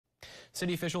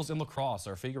City officials in La Crosse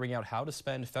are figuring out how to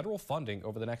spend federal funding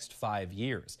over the next 5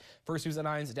 years. First News at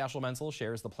 9's Dashiell Menzel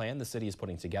shares the plan the city is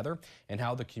putting together and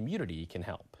how the community can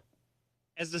help.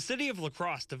 As the City of La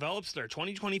Crosse develops their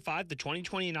 2025 to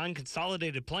 2029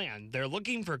 consolidated plan, they're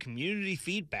looking for community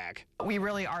feedback. We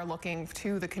really are looking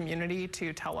to the community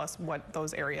to tell us what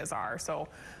those areas are. So,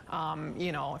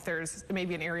 if there's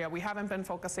maybe an area we haven't been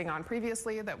focusing on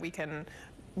previously that we can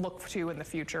look to in the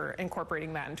future,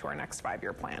 incorporating that into our next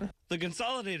 5-year plan. The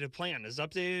consolidated plan is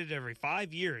updated every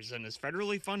 5 years and is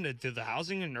federally funded through the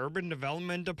Housing and Urban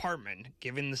Development Department,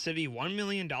 giving the city $1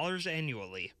 million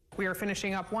annually. We are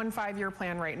finishing up one 5-year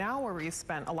plan right now where we've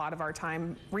spent a lot of our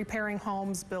time repairing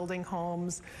homes, building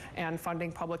homes, and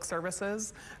funding public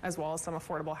services, as well as some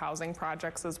affordable housing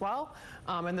projects as well.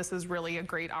 And this is really a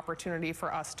great opportunity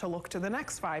for us to look to the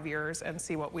next 5 years and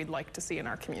see what we'd like to see in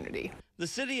our community. The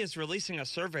city is releasing a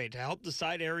survey to help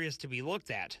decide areas to be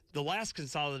looked at. The last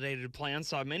consolidated plan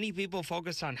saw many people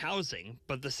focus on housing,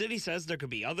 but the city says there could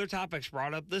be other topics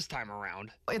brought up this time around.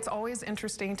 It's always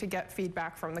interesting to get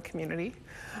feedback from the community.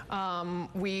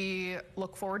 We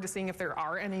look forward to seeing if there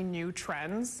are any new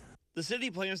trends. The city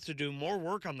plans to do more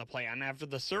work on the plan after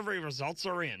the survey results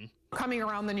are in. Coming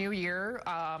around the new year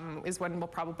is when we'll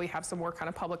probably have some more kind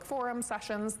of public forum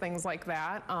sessions, things like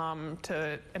that,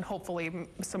 and hopefully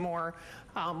some more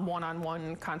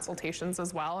one-on-one consultations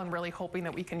as well, and really hoping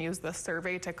that we can use this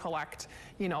survey to collect,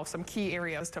 some key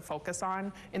areas to focus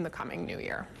on in the coming new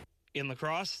year. In La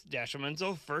Crosse, Dashiell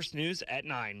Menzel, First News at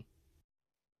 9.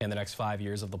 And the next 5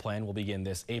 years of the plan will begin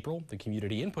this April. The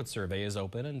community input survey is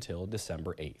open until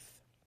December 8th.